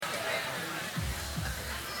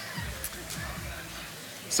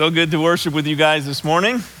So good to worship with you guys this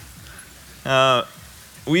morning.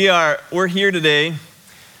 We're here today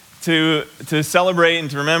to celebrate and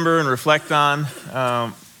to remember and reflect on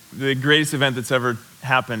the greatest event that's ever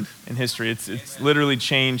happened in history. It's literally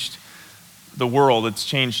changed the world. It's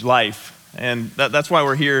changed life, and that's why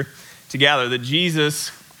we're here to gather. That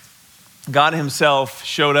Jesus, God Himself,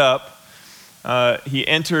 showed up. He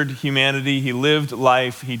entered humanity. He lived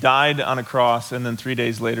life. He died on a cross, and then 3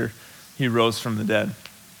 days later, He rose from the dead.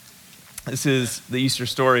 This is the Easter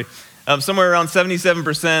story. Somewhere around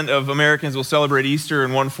 77% of Americans will celebrate Easter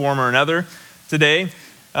in one form or another today.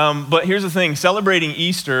 But here's the thing, celebrating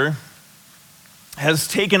Easter has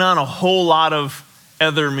taken on a whole lot of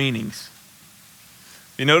other meanings.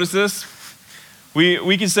 You notice this?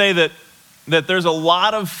 We can say that there's a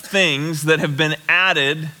lot of things that have been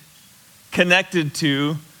added, connected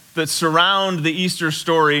to, that surround the Easter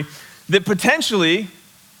story that potentially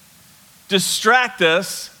distract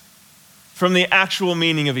us from the actual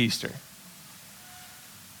meaning of Easter.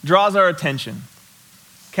 Draws our attention,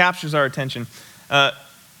 captures our attention.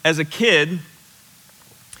 As a kid,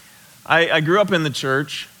 I grew up in the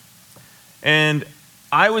church, and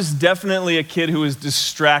I was definitely a kid who was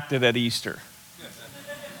distracted at Easter.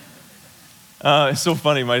 It's so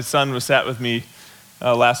funny, my son was sat with me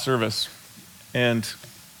last service, and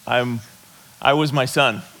I was my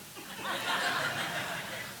son.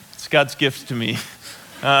 It's God's gift to me.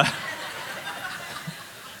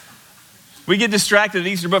 We get distracted at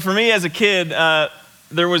Easter, but for me as a kid,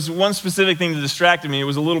 there was one specific thing that distracted me. It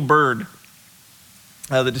was a little bird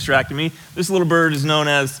that distracted me. This little bird is known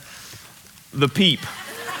as the peep.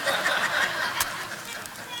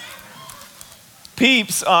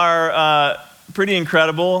 Peeps are pretty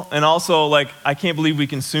incredible, and also, I can't believe we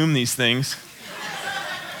consume these things.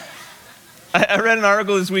 I read an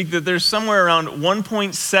article this week that there's somewhere around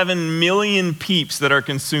 1.7 million peeps that are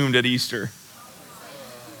consumed at Easter.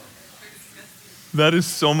 That is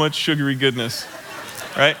so much sugary goodness,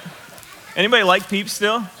 right? Anybody like Peeps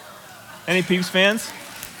still? Any Peeps fans?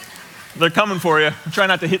 They're coming for you. Try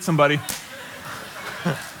not to hit somebody.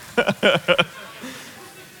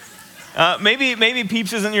 Maybe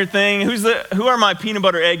Peeps isn't your thing. Who are my peanut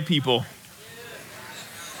butter egg people?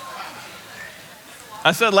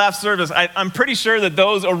 I said last service, I'm pretty sure that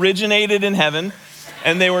those originated in heaven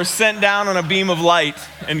and they were sent down on a beam of light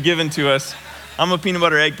and given to us. I'm a peanut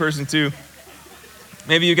butter egg person too.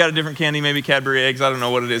 Maybe you got a different candy, maybe Cadbury eggs. I don't know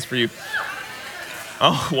what it is for you.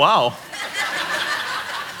 Oh, wow.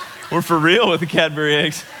 We're for real with the Cadbury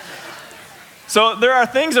eggs. So there are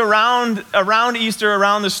things around Easter,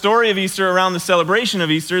 around the story of Easter, around the celebration of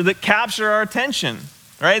Easter that capture our attention,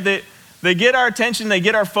 right? They get our attention, they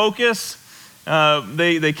get our focus,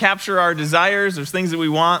 they capture our desires. There's things that we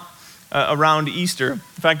want around Easter. In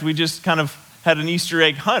fact, we just kind of had an Easter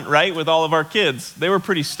egg hunt, right, with all of our kids. They were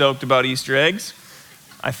pretty stoked about Easter eggs.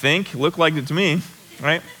 I think, looked like it to me,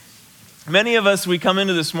 right? Many of us, we come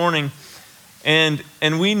into this morning and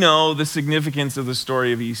we know the significance of the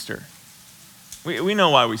story of Easter. We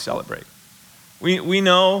know why we celebrate. We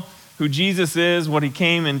know who Jesus is, what He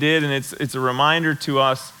came and did, and it's a reminder to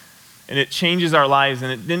us, and it changes our lives.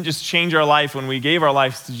 And it didn't just change our life when we gave our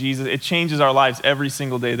lives to Jesus, it changes our lives every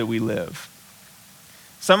single day that we live.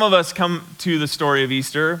 Some of us come to the story of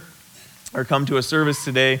Easter, or come to a service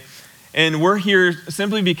today, and we're here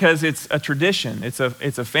simply because it's a tradition. It's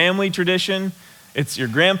a family tradition. It's your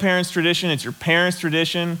grandparents' tradition. It's your parents'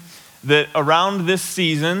 tradition. That around this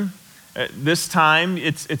season, this time,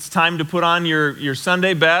 it's time to put on your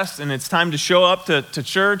Sunday best, and it's time to show up to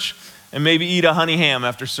church and maybe eat a honey ham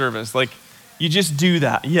after service. You just do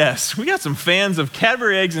that. Yes, we got some fans of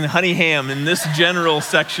Cadbury eggs and honey ham in this general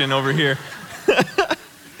section over here.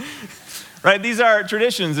 Right? These are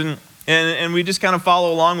traditions, and we just kind of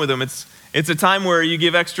follow along with them. It's a time where you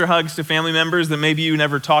give extra hugs to family members that maybe you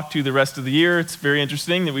never talk to the rest of the year. It's very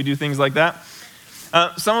interesting that we do things like that.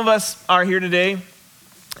 Some of us are here today,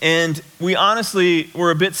 and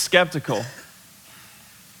we're a bit skeptical.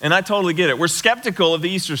 And I totally get it. We're skeptical of the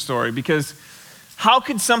Easter story because how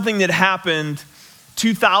could something that happened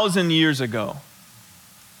 2,000 years ago,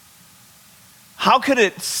 how could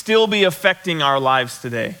it still be affecting our lives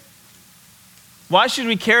today? Why should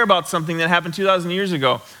we care about something that happened 2,000 years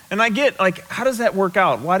ago? And I get, how does that work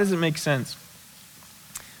out? Why does it make sense?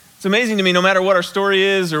 It's amazing to me, no matter what our story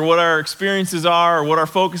is or what our experiences are or what our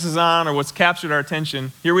focus is on or what's captured our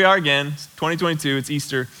attention, here we are again, it's 2022, it's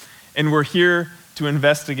Easter, and we're here to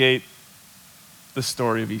investigate the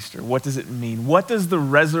story of Easter. What does it mean? What does the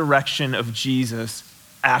resurrection of Jesus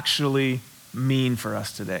actually mean for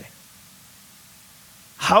us today?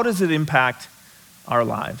 How does it impact our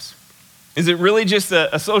lives? Is it really just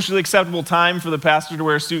a socially acceptable time for the pastor to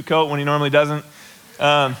wear a suit coat when he normally doesn't?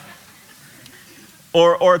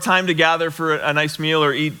 Or a time to gather for a nice meal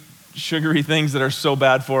or eat sugary things that are so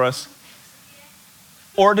bad for us?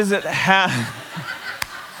 Or does it have...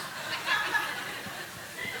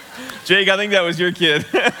 Jake, I think that was your kid.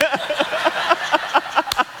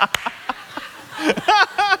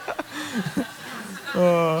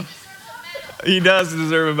 He does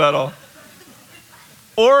deserve a medal.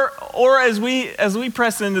 Or as we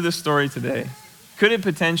press into this story today, could it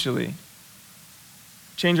potentially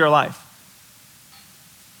change our life?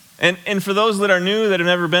 And for those that are new, that have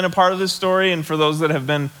never been a part of this story, and for those that have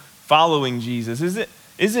been following Jesus,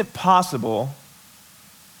 is it possible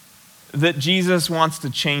that Jesus wants to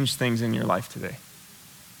change things in your life today?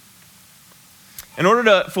 In order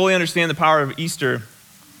to fully understand the power of Easter,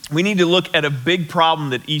 we need to look at a big problem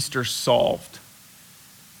that Easter solved.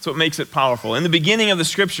 That's what makes it powerful. In the beginning of the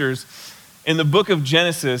scriptures, in the book of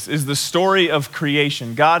Genesis, is the story of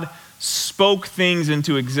creation. God spoke things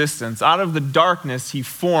into existence. Out of the darkness, he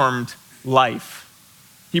formed life.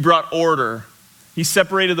 He brought order. He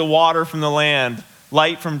separated the water from the land,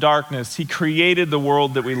 light from darkness. He created the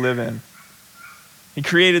world that we live in. He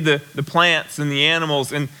created the plants and the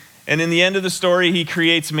animals. And in the end of the story, he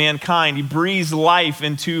creates mankind. He breathes life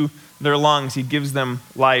into their lungs. He gives them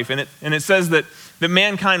life. And it says that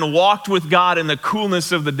mankind walked with God in the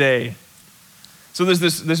coolness of the day. So there's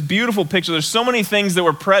this beautiful picture. There's so many things that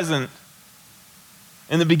were present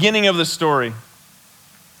in the beginning of the story.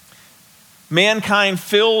 Mankind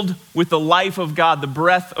filled with the life of God, the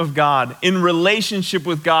breath of God, in relationship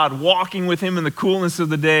with God, walking with him in the coolness of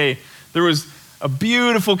the day. There was a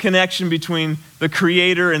beautiful connection between the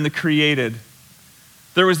creator and the created.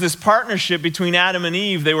 There was this partnership between Adam and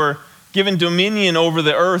Eve. They were given dominion over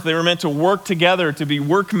the earth. They were meant to work together, to be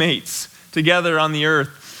workmates together on the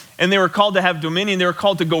earth. And they were called to have dominion. They were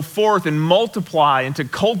called to go forth and multiply and to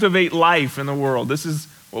cultivate life in the world. This is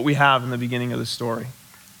what we have in the beginning of the story.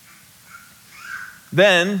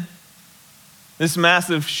 Then, this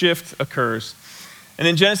massive shift occurs. And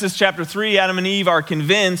in Genesis chapter 3, Adam and Eve are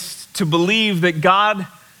convinced to believe that God,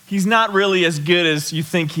 he's not really as good as you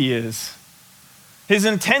think he is. His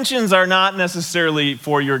intentions are not necessarily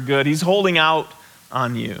for your good. He's holding out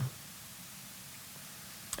on you.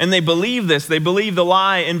 And they believe this. They believe the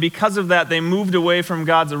lie. And because of that, they moved away from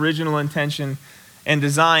God's original intention and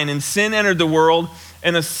design. And sin entered the world,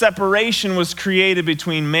 and a separation was created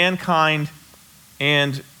between mankind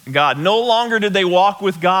and God. No longer did they walk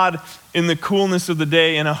with God in the coolness of the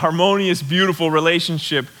day in a harmonious, beautiful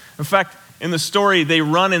relationship. In fact, in the story, they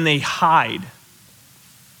run and they hide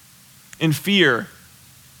in fear,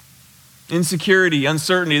 insecurity,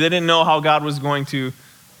 uncertainty. They didn't know how God was going to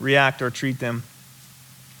react or treat them.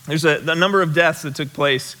 There's a number of deaths that took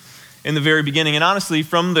place in the very beginning. And honestly,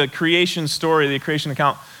 from the creation story, the creation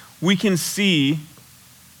account, we can see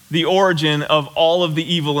the origin of all of the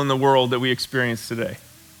evil in the world that we experience today.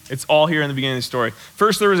 It's all here in the beginning of the story.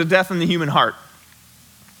 First, there was a death in the human heart.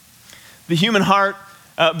 The human heart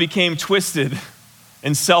became twisted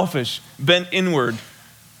and selfish, bent inward.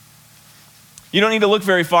 You don't need to look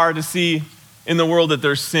very far to see in the world that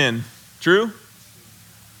there's sin. True?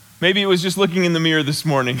 Maybe it was just looking in the mirror this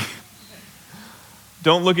morning.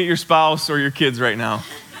 Don't look at your spouse or your kids right now.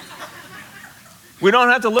 We don't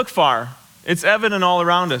have to look far. It's evident all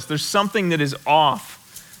around us. There's something that is off.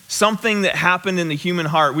 Something that happened in the human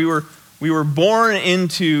heart. We were born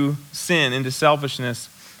into sin, into selfishness.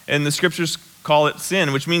 And the scriptures call it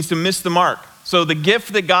sin, which means to miss the mark. So the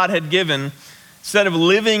gift that God had given, instead of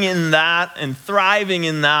living in that and thriving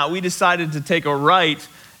in that, we decided to take a right.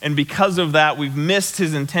 And because of that, we've missed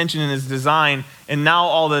his intention and his design. And now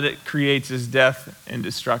all that it creates is death and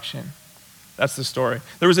destruction. That's the story.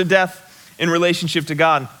 There was a death in relationship to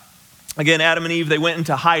God. Again, Adam and Eve, they went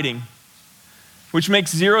into hiding, which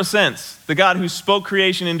makes zero sense. The God who spoke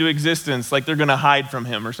creation into existence, like they're going to hide from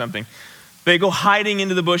him or something. They go hiding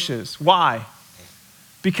into the bushes. Why?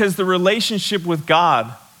 Because the relationship with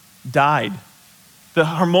God died. The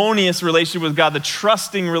harmonious relationship with God, the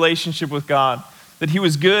trusting relationship with God, that he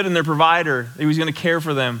was good and their provider, that he was going to care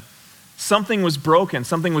for them. Something was broken.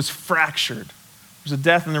 Something was fractured. There was a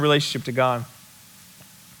death in the relationship to God.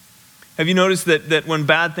 Have you noticed that when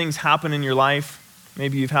bad things happen in your life,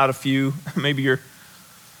 maybe you've had a few, maybe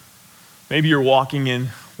you're walking in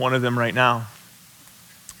one of them right now.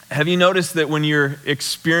 Have you noticed that when you're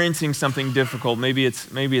experiencing something difficult, maybe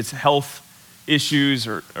it's health issues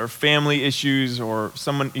or family issues or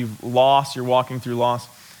someone you've lost, you're walking through loss.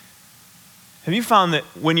 Have you found that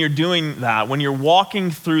when you're doing that, when you're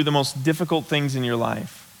walking through the most difficult things in your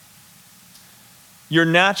life, your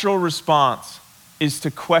natural response is to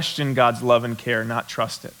question God's love and care, not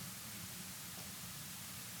trust it.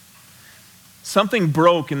 Something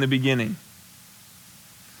broke in the beginning,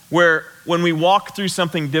 where when we walk through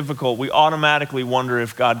something difficult, we automatically wonder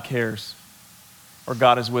if God cares or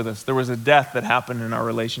God is with us. There was a death that happened in our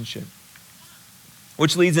relationship,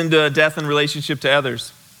 which leads into a death in relationship to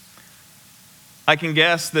others. I can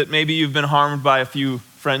guess that maybe you've been harmed by a few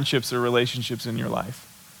friendships or relationships in your life.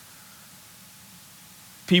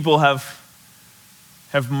 People have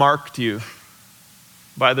marked you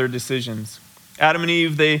by their decisions. Adam and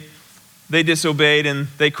Eve, they disobeyed, and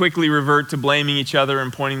they quickly revert to blaming each other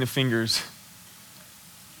and pointing the fingers.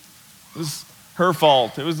 It was her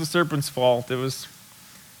fault. It was the serpent's fault.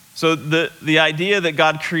 So the idea that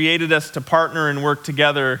God created us to partner and work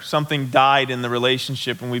together, something died in the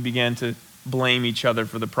relationship, and we began to blame each other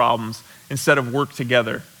for the problems instead of work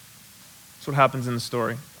together. That's what happens in the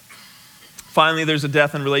story. Finally, there's a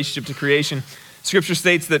death in relationship to creation. Scripture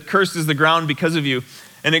states that cursed is the ground because of you,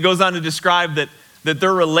 and it goes on to describe that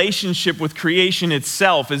their relationship with creation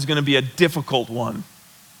itself is going to be a difficult one.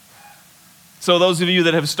 So those of you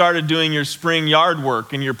that have started doing your spring yard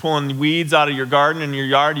work and you're pulling weeds out of your garden and your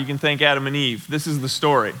yard, you can thank Adam and Eve. This is the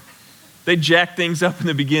story. They jacked things up in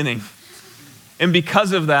the beginning. And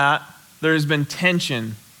because of that, there has been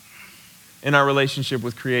tension in our relationship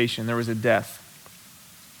with creation. There was a death.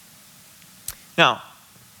 Now,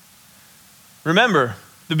 remember,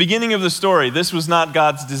 the beginning of the story, this was not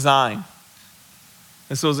God's design.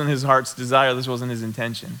 This wasn't his heart's desire. This wasn't his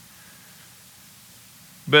intention.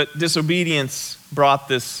 But disobedience brought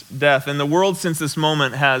this death. And the world since this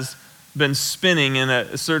moment has been spinning in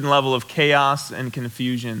a certain level of chaos and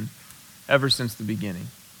confusion ever since the beginning.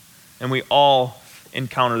 And we all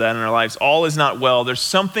encounter that in our lives. All is not well. There's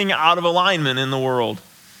something out of alignment in the world.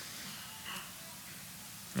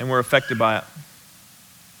 And we're affected by it.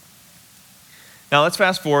 Now let's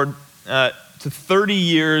fast forward to 30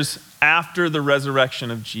 years after the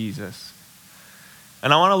resurrection of Jesus.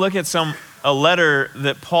 And I want to look at a letter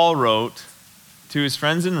that Paul wrote to his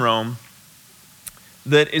friends in Rome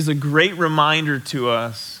that is a great reminder to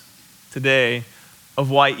us today of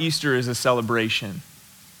why Easter is a celebration,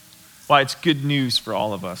 why it's good news for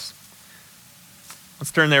all of us.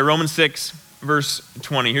 Let's turn there. Romans 6, verse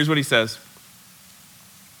 20. Here's what he says.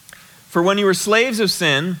 For when you were slaves of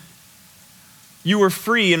sin, you were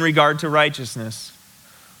free in regard to righteousness.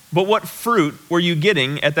 But what fruit were you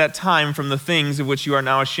getting at that time from the things of which you are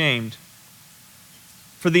now ashamed?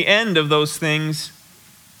 For the end of those things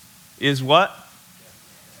is what?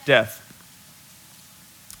 Death.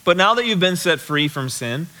 But now that you've been set free from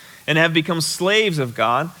sin and have become slaves of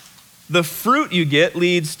God, the fruit you get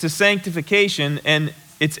leads to sanctification and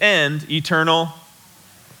its end, eternal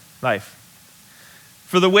life.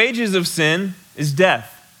 For the wages of sin is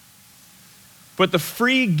death. But the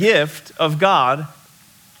free gift of God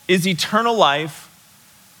is eternal life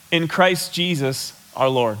in Christ Jesus our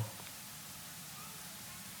Lord.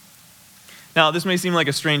 Now, this may seem like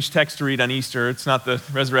a strange text to read on Easter. It's not the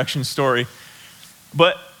resurrection story.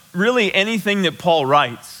 But really, anything that Paul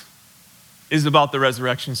writes is about the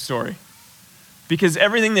resurrection story. Because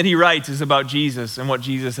everything that he writes is about Jesus and what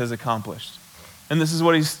Jesus has accomplished. And this is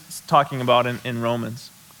what he's talking about in Romans.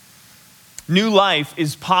 New life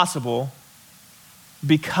is possible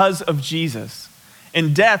because of Jesus.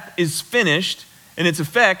 And death is finished, and its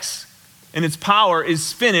effects and its power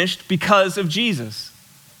is finished because of Jesus.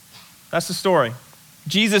 That's the story.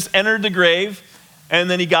 Jesus entered the grave, and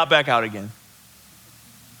then he got back out again.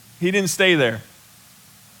 He didn't stay there.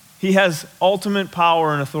 He has ultimate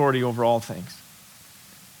power and authority over all things.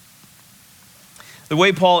 The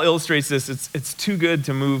way Paul illustrates this, it's too good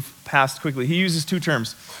to move past quickly. He uses two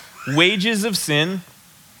terms, wages of sin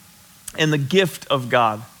and the gift of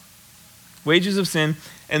God. Wages of sin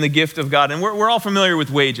and the gift of God. And we're all familiar with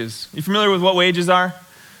wages. You familiar with what wages are?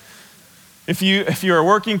 If you're a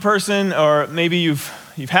working person, or maybe you've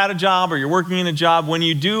had a job or you're working in a job, when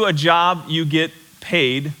you do a job, you get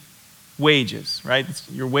paid wages, right? It's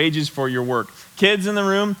your wages for your work. Kids in the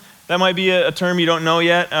room, that might be a term you don't know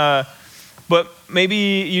yet, but maybe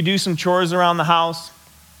you do some chores around the house,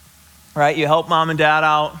 right? You help mom and dad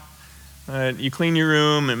out. You clean your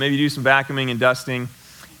room and maybe do some vacuuming and dusting.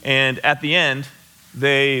 And at the end,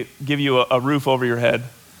 they give you a roof over your head.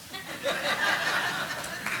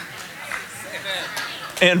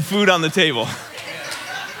 And food on the table.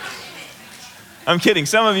 I'm kidding.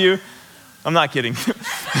 Some of you, I'm not kidding.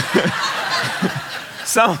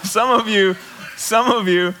 some of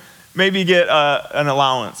you maybe get an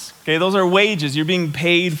allowance. Okay, those are wages. You're being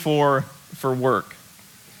paid for work.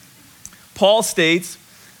 Paul states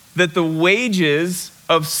that the wages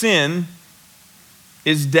of sin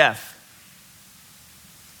is death.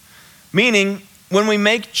 Meaning, when we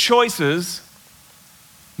make choices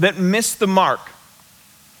that miss the mark,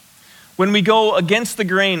 when we go against the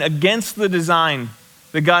grain, against the design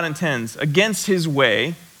that God intends, against his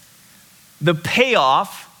way, the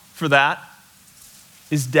payoff for that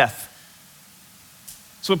is death.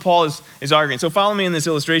 That's what Paul is arguing. So follow me in this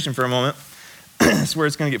illustration for a moment. That's where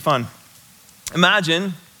it's going to get fun.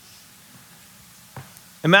 Imagine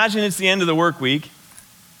it's the end of the work week,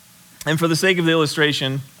 and for the sake of the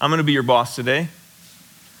illustration, I'm going to be your boss today.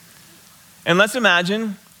 And let's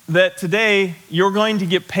imagine that today you're going to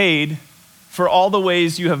get paid for all the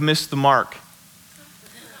ways you have missed the mark.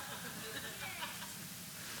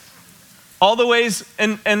 All the ways,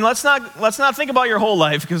 and let's not think about your whole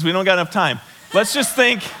life because we don't got enough time. Let's just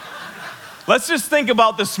think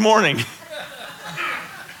about this morning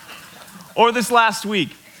or this last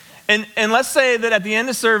week. And let's say that at the end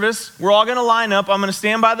of service, we're all going to line up. I'm going to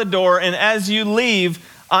stand by the door, and as you leave,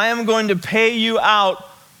 I am going to pay you out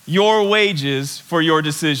your wages for your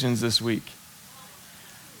decisions this week.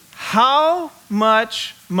 How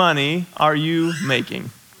much money are you making?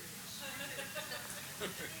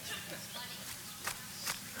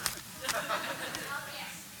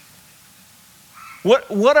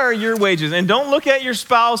 What are your wages? And don't look at your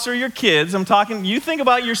spouse or your kids. I'm talking, you think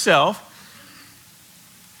about yourself.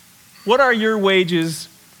 What are your wages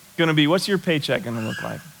going to be? What's your paycheck going to look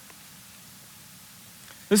like?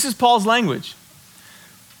 This is Paul's language.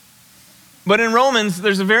 But in Romans,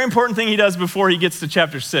 there's a very important thing he does before he gets to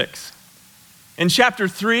chapter 6. In chapter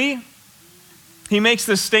 3, he makes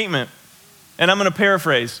this statement, and I'm going to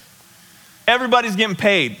paraphrase. Everybody's getting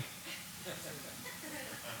paid.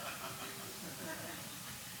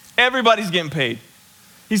 Everybody's getting paid.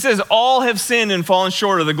 He says, all have sinned and fallen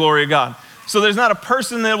short of the glory of God. So there's not a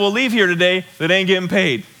person that will leave here today that ain't getting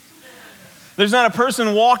paid. There's not a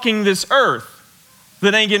person walking this earth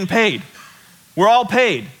that ain't getting paid. We're all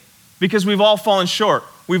paid because we've all fallen short.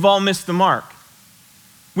 We've all missed the mark.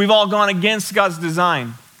 We've all gone against God's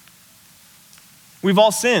design. We've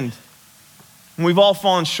all sinned. And we've all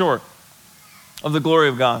fallen short of the glory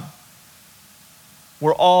of God.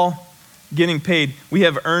 We're all getting paid. We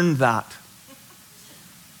have earned that.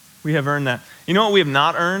 We have earned that. You know what we have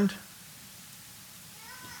not earned?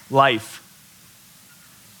 Life,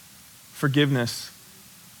 forgiveness,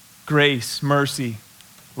 grace, mercy,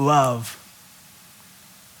 love.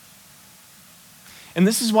 And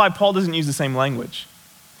this is why Paul doesn't use the same language.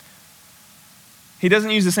 He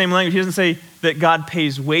doesn't use the same language. He doesn't say that God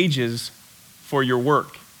pays wages for your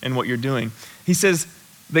work and what you're doing. He says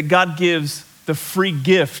that God gives the free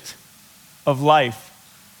gift of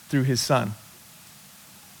life through his Son.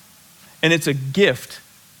 And it's a gift.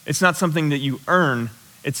 It's not something that you earn.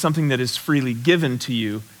 It's something that is freely given to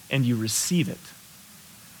you and you receive it.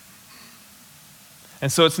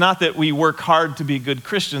 And so it's not that we work hard to be good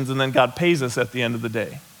Christians and then God pays us at the end of the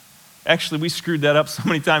day. Actually, we screwed that up so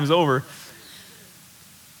many times over.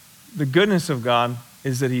 The goodness of God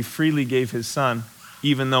is that he freely gave his Son,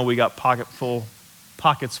 even though we got pockets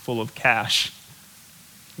full of cash,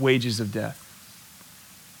 wages of death.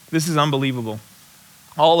 This is unbelievable.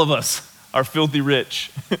 All of us are filthy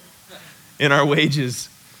rich in our wages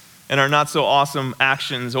and our not so awesome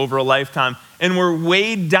actions over a lifetime. And we're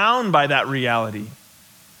weighed down by that reality.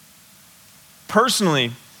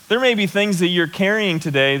 Personally, there may be things that you're carrying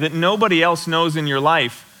today that nobody else knows in your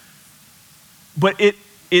life, but it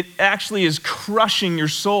actually is crushing your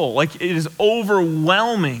soul. Like it is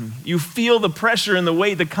overwhelming. You feel the pressure and the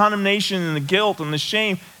weight, the condemnation and the guilt and the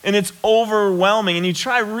shame, and it's overwhelming. And you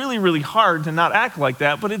try really, really hard to not act like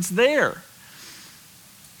that, but it's there.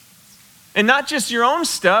 And not just your own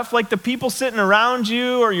stuff, like the people sitting around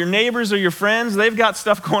you or your neighbors or your friends, they've got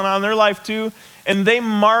stuff going on in their life too, and they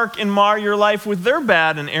mark and mar your life with their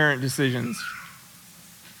bad and errant decisions.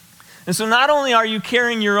 And so not only are you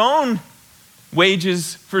carrying your own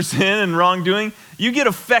wages for sin and wrongdoing, you get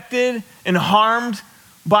affected and harmed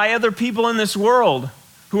by other people in this world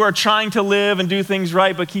who are trying to live and do things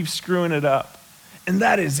right but keep screwing it up. And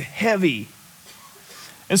that is heavy.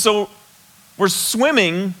 And so we're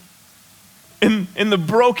swimming in the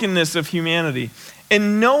brokenness of humanity.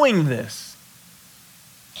 And knowing this,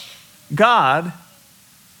 God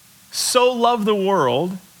so loved the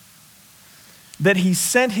world that he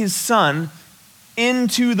sent his Son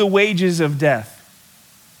into the wages of death.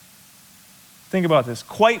 Think about this.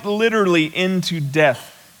 Quite literally into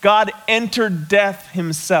death. God entered death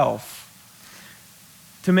himself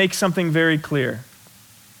to make something very clear.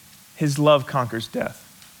 His love conquers death.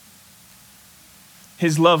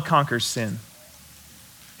 His love conquers sin.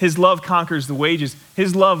 His love conquers the wages.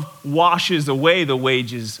 His love washes away the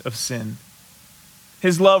wages of sin.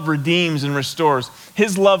 His love redeems and restores.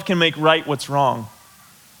 His love can make right what's wrong.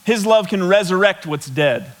 His love can resurrect what's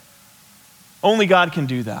dead. Only God can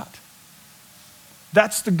do that.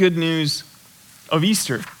 That's the good news of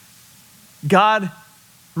Easter. God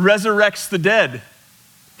resurrects the dead.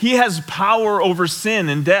 He has power over sin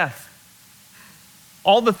and death.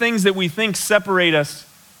 All the things that we think separate us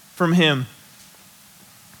from Him,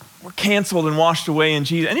 we're canceled and washed away in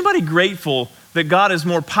Jesus. Anybody grateful that God is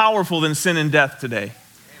more powerful than sin and death today?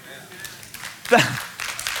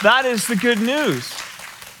 That is the good news.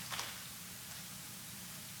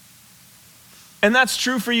 And that's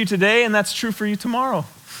true for you today, and that's true for you tomorrow.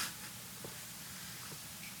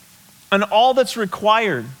 And all that's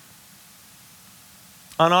required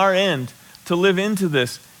on our end to live into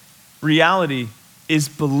this reality is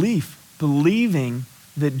belief, believing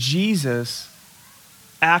that Jesus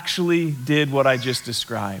actually did what I just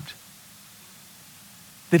described.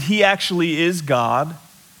 That He actually is God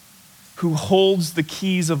who holds the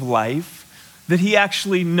keys of life, that He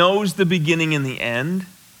actually knows the beginning and the end,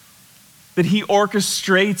 that He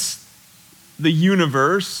orchestrates the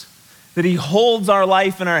universe, that He holds our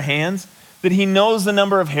life in our hands, that He knows the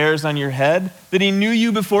number of hairs on your head, that He knew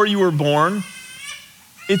you before you were born.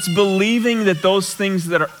 It's believing that those things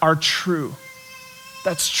that are true.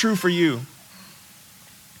 That's true for you.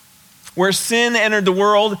 Where sin entered the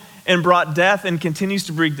world and brought death and continues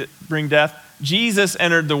to bring death, Jesus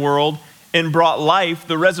entered the world and brought life,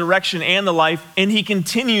 the resurrection and the life, and He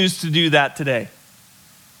continues to do that today.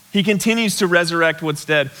 He continues to resurrect what's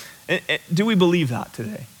dead. Do we believe that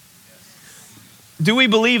today? Do we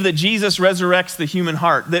believe that Jesus resurrects the human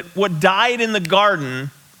heart? That what died in the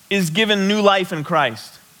garden is given new life in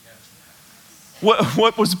Christ?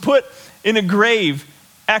 What was put in a grave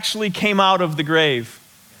actually came out of the grave.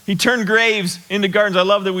 He turned graves into gardens. I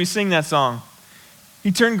love that we sing that song.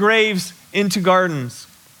 He turned graves into gardens.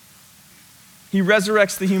 He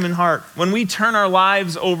resurrects the human heart. When we turn our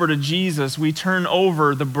lives over to Jesus, we turn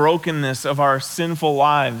over the brokenness of our sinful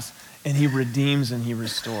lives, and He redeems and He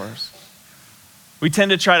restores. We tend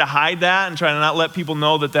to try to hide that and try to not let people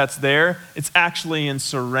know that that's there. It's actually in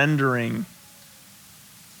surrendering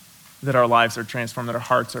that our lives are transformed, that our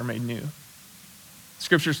hearts are made new.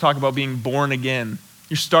 Scriptures talk about being born again.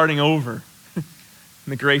 You're starting over in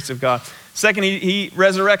the grace of God. Second, he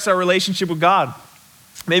resurrects our relationship with God.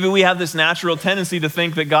 Maybe we have this natural tendency to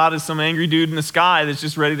think that God is some angry dude in the sky that's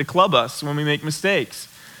just ready to club us when we make mistakes.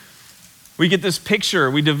 We get this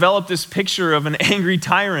picture, we develop this picture of an angry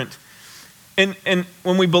tyrant. And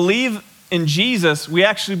when we believe in Jesus, we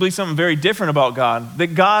actually believe something very different about God.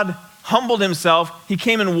 That God humbled Himself. He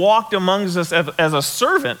came and walked amongst us as a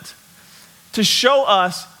servant to show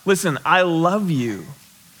us, listen, I love you.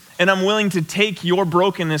 And I'm willing to take your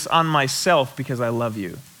brokenness on myself because I love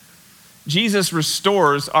you. Jesus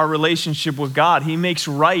restores our relationship with God. He makes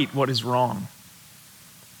right what is wrong.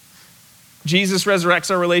 Jesus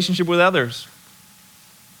resurrects our relationship with others.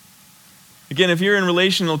 Again, if you're in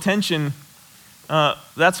relational tension,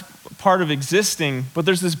 that's part of existing, but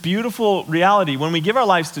there's this beautiful reality. When we give our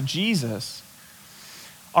lives to Jesus,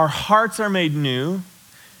 our hearts are made new,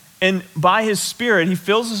 and by His Spirit, He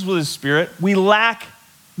fills us with His Spirit. We lack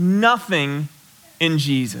nothing in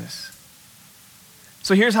Jesus.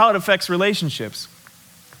 So here's how it affects relationships.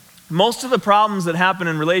 Most of the problems that happen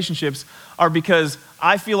in relationships are because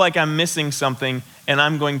I feel like I'm missing something and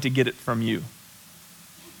I'm going to get it from you.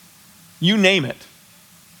 You name it.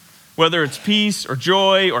 Whether it's peace or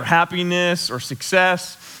joy or happiness or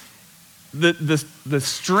success, the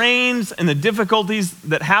strains and the difficulties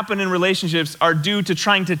that happen in relationships are due to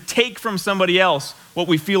trying to take from somebody else what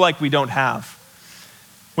we feel like we don't have.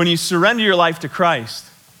 When you surrender your life to Christ,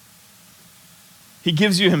 He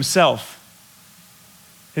gives you Himself,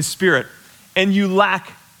 His Spirit, and you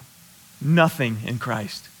lack nothing in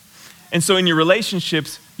Christ. And so in your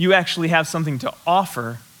relationships, you actually have something to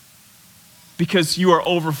offer because you are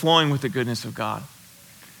overflowing with the goodness of God.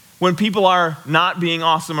 When people are not being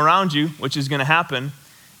awesome around you, which is going to happen,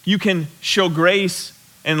 you can show grace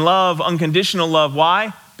and love, unconditional love.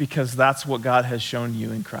 Why? Because that's what God has shown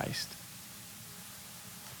you in Christ.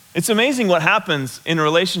 It's amazing what happens in a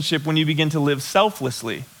relationship when you begin to live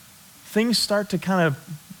selflessly. Things start to kind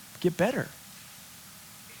of get better.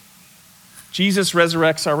 Jesus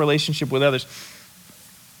resurrects our relationship with others.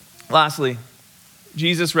 Lastly,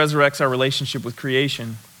 Jesus resurrects our relationship with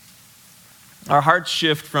creation. Our hearts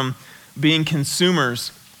shift from being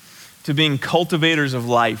consumers to being cultivators of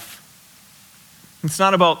life. It's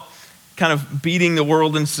not about kind of beating the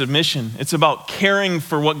world in submission. It's about caring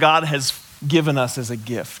for what God has given us as a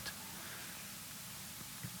gift.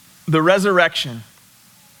 The resurrection,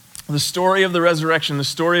 the story of the resurrection, the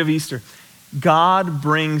story of Easter, God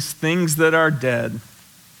brings things that are dead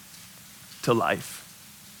to life.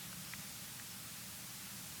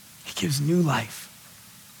 He gives new life.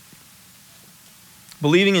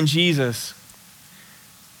 Believing in Jesus,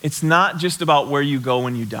 it's not just about where you go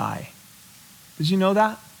when you die. Did you know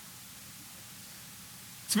that?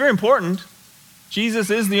 It's very important. Jesus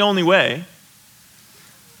is the only way.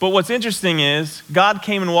 But what's interesting is God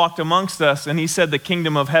came and walked amongst us and he said the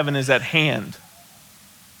kingdom of heaven is at hand.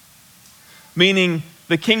 Meaning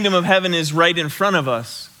the kingdom of heaven is right in front of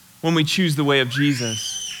us when we choose the way of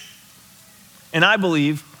Jesus. And I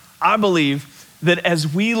believe that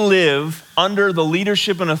as we live under the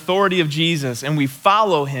leadership and authority of Jesus and we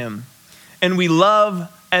follow him and we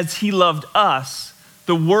love as he loved us,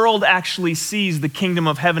 the world actually sees the kingdom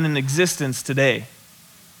of heaven in existence today.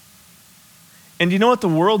 And do you know what the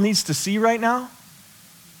world needs to see right now?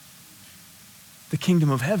 The kingdom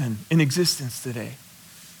of heaven in existence today.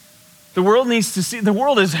 The world needs to see, the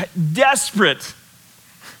world is desperate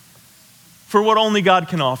for what only God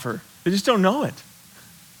can offer. They just don't know it.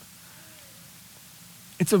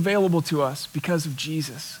 It's available to us because of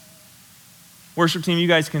Jesus. Worship team, you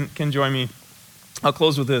guys can join me. I'll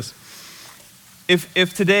close with this.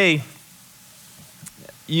 If today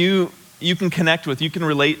you can connect with, you can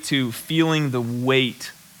relate to feeling the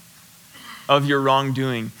weight of your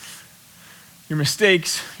wrongdoing, your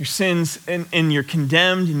mistakes, your sins, and you're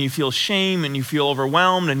condemned and you feel shame and you feel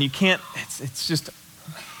overwhelmed and you can't, it's just,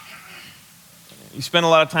 you spend a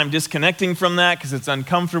lot of time disconnecting from that because it's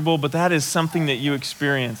uncomfortable, but that is something that you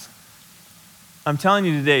experience. I'm telling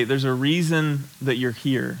you today, there's a reason that you're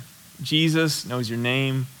here. Jesus knows your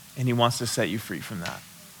name and he wants to set you free from that.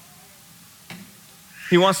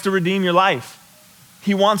 He wants to redeem your life.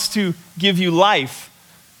 He wants to give you life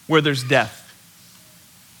where there's death.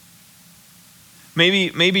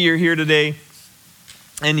 Maybe you're here today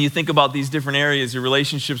and you think about these different areas, your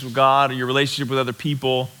relationships with God or your relationship with other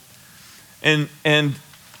people, and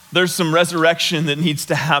there's some resurrection that needs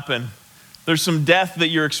to happen. There's some death that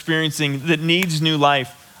you're experiencing that needs new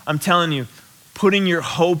life. I'm telling you, putting your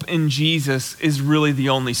hope in Jesus is really the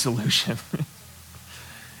only solution.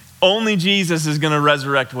 Only Jesus is going to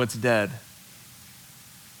resurrect what's dead.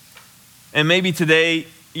 And maybe today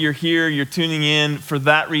you're here, you're tuning in for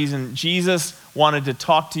that reason. Jesus wanted to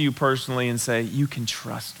talk to you personally and say, you can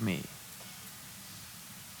trust me.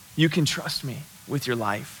 You can trust me with your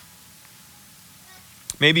life.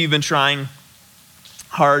 Maybe you've been trying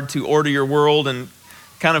hard to order your world and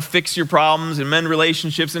kind of fix your problems and mend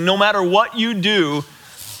relationships. And no matter what you do,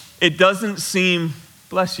 it doesn't seem,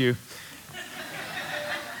 bless you.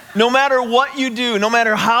 No matter what you do, no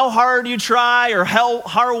matter how hard you try or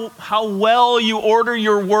how well you order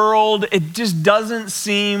your world, it just doesn't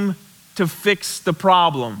seem to fix the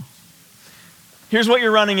problem. Here's what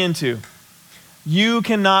you're running into. You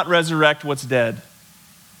cannot resurrect what's dead.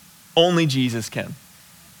 Only Jesus can.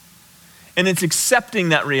 And it's accepting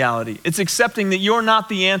that reality. It's accepting that you're not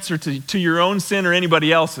the answer to your own sin or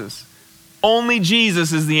anybody else's. Only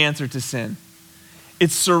Jesus is the answer to sin.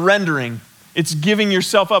 It's surrendering. It's giving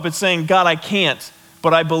yourself up. It's saying, God, I can't,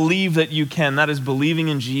 but I believe that you can. That is believing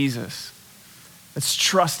in Jesus. It's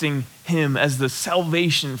trusting him as the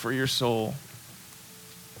salvation for your soul.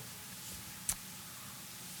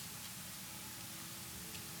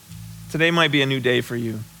 Today might be a new day for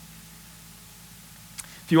you.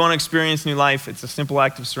 If you want to experience new life, it's a simple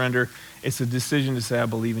act of surrender. It's a decision to say, I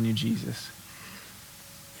believe in you, Jesus.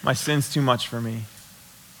 My sin's too much for me,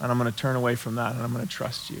 and I'm going to turn away from that, and I'm going to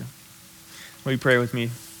trust you. Will you pray with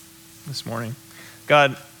me this morning?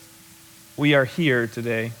 God, we are here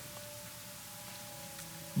today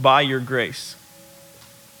by your grace.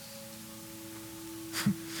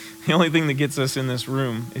 The only thing that gets us in this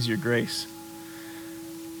room is your grace.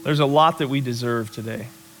 There's a lot that we deserve today.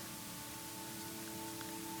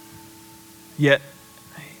 Yet,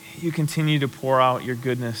 you continue to pour out your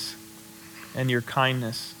goodness and your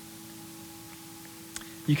kindness.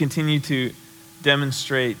 You continue to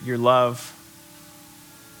demonstrate your love,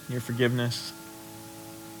 your forgiveness.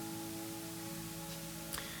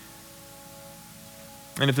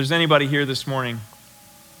 And if there's anybody here this morning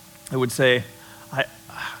that would say,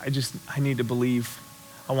 I need to believe.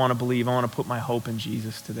 I want to believe. I want to put my hope in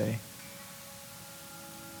Jesus today.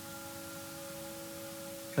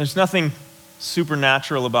 There's nothing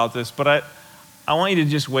supernatural about this, but I want you to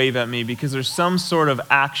just wave at me because there's some sort of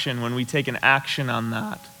action when we take an action on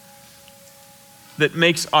that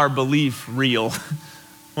makes our belief real.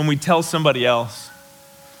 When we tell somebody else,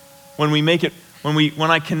 when we make it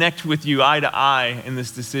When I connect with you eye to eye in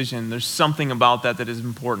this decision, there's something about that is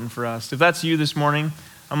important for us. If that's you this morning,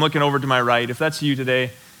 I'm looking over to my right. If that's you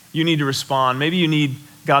today, you need to respond. Maybe you need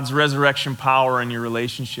God's resurrection power in your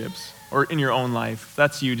relationships or in your own life. If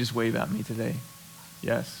that's you, just wave at me today.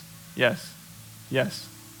 Yes, yes, yes,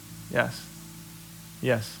 yes,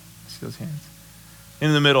 yes. I see those hands.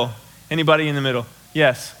 In the middle. Anybody in the middle?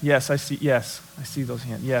 Yes, yes, I see those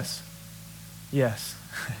hands. Yes, yes.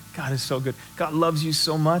 God is so good. God loves you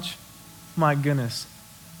so much. My goodness.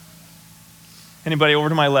 Anybody over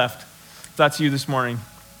to my left? If that's you this morning,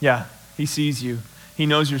 yeah, he sees you. He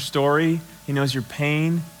knows your story. He knows your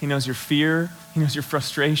pain. He knows your fear. He knows your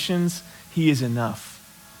frustrations. He is enough.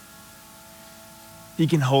 He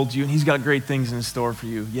can hold you, and he's got great things in store for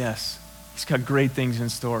you. Yes, he's got great things in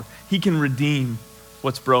store. He can redeem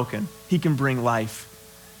what's broken. He can bring life.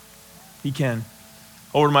 He can.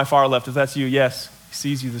 Over to my far left, if that's you, yes. He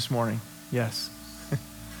sees you this morning. Yes.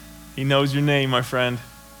 He knows your name, my friend,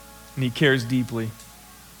 and he cares deeply.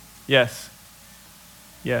 Yes.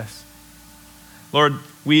 Yes. Lord,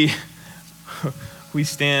 we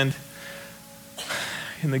stand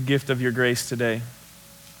in the gift of your grace today.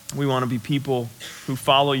 We want to be people who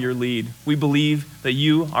follow your lead. We believe that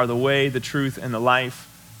you are the way, the truth, and the life.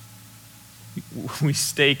 We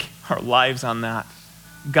stake our lives on that.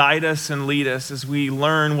 Guide us and lead us as we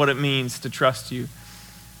learn what it means to trust you,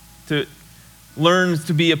 to learn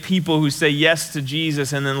to be a people who say yes to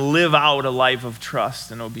Jesus and then live out a life of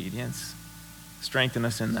trust and obedience. Strengthen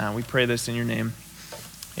us in that. We pray this in your name.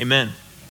 Amen.